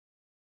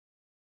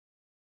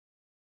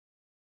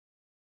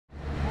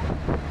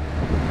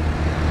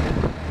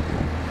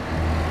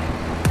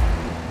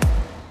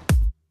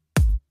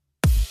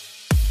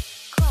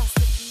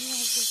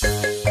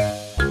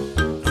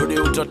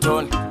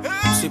utotoni,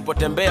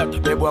 usipotembea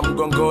utabebwa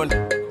mgongoni.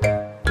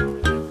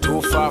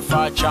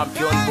 Tufafa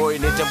champion boy,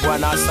 nite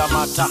Bwana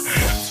Samata.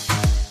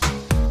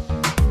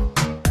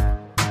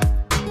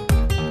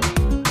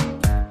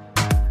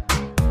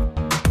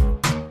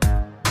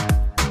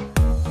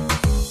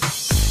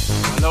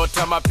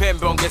 Wanaota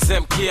mapembe ongeze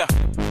mkia,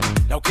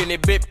 na ukini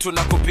beep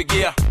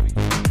tunakupigia.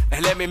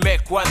 And let me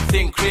make one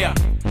thing clear,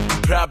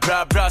 bra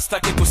bra bra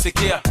staki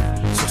kusikia.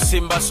 So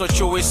simba so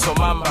chui so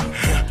mamba,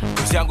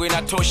 kazi yangu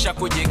inatosha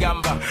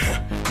kujigamba,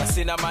 na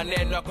sina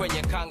maneno ya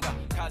kwenye kanga.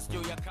 Kazi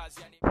juu ya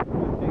kazi yani.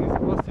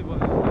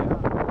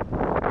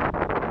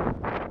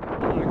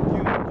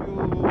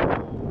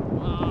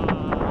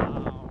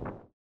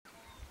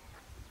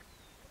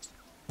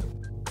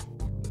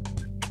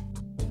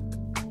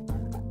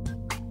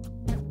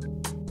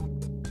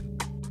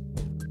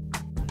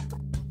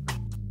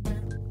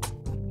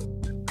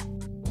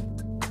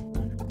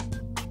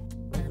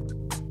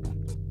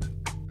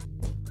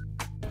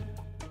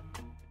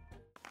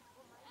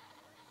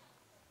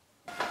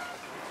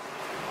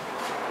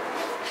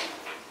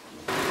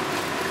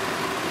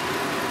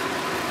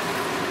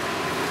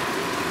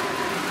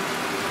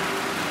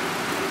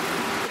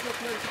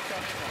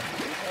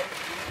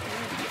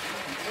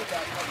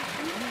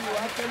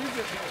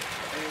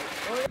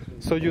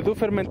 So you do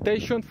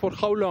fermentation for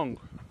how long?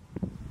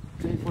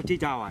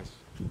 48 hours.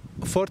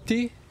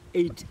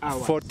 48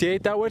 hours.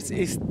 48 hours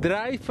is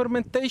dry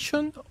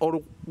fermentation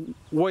or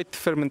wet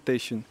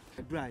fermentation?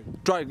 Dry.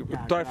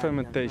 Dry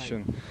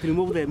fermentation. To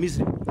remove the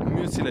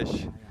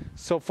mucilage.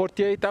 So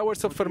 48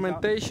 hours of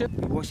fermentation.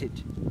 We wash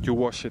it. You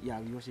wash it. Yeah,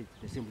 we wash it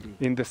the same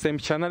day. In the same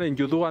channel, and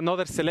you do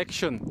another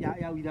selection.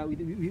 Yeah,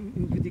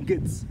 with the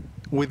gates.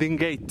 Within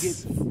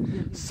gates.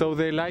 So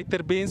the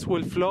lighter beans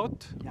will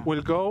float,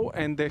 will go,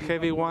 and the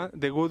heavy one,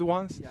 the good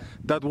ones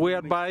that we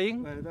are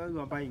buying. That you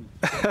are buying.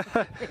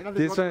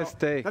 This one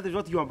stay. That is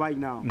what you are buying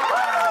now.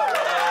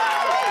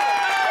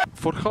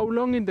 For how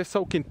long in the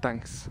soaking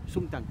tanks?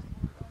 Sometimes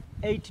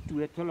 8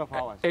 to 12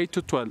 hours. 8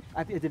 to 12.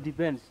 It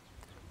depends.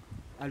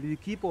 And we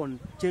keep on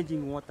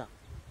changing water.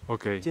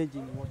 Okay.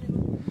 Changing water.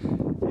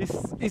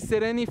 Is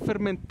there any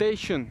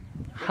fermentation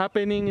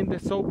happening in the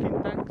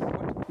soaking tanks?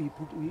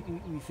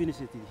 We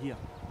finish it in here.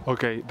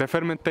 Okay, the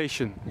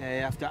fermentation.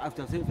 After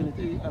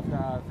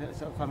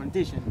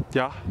fermentation,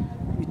 yeah,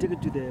 we take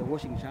it to the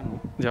washing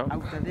channel. Yeah.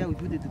 After that, we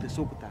put it to the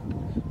soak tank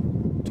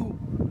to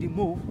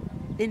remove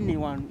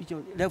anyone which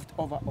is left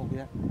over of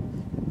the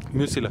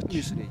mucilage.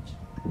 mucilage.